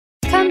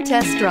Come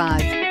test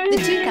drive the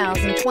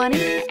 2020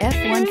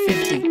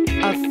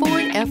 F-150. A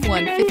Ford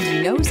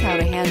F-150 knows how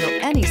to handle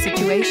any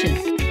situation.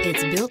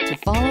 It's built to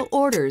follow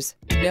orders,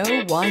 no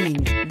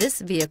whining.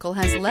 This vehicle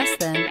has less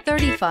than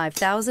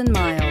 35,000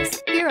 miles.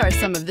 Here are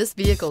some of this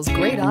vehicle's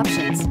great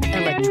options: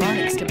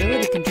 electronic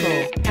stability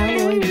control,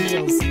 alloy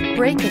wheels,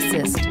 brake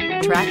assist,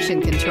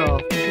 traction control,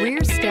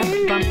 rear step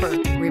bumper,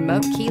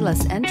 remote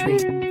keyless entry,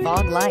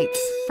 fog lights,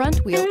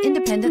 front wheel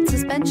independent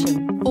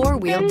suspension,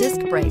 four-wheel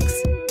disc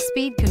brakes,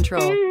 speed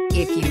control.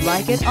 If you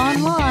like it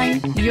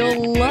online,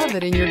 you'll love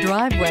it in your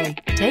driveway.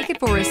 Take it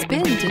for a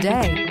spin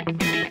today.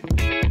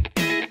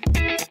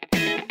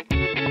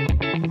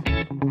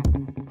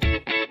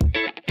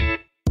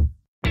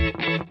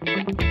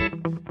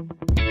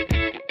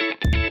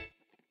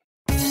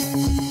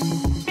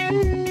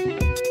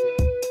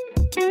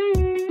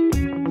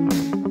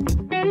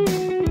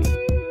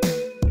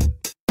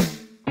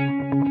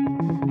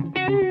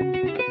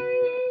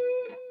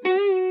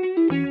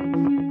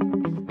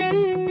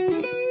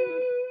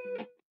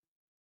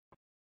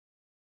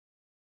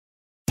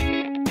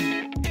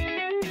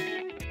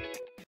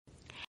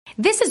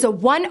 This is a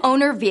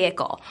one-owner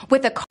vehicle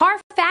with a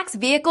Carfax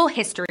Vehicle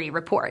History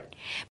Report.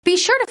 Be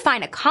sure to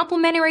find a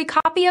complimentary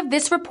copy of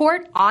this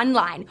report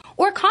online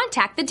or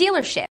contact the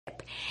dealership.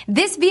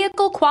 This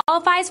vehicle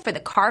qualifies for the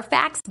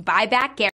Carfax Buyback Guarantee.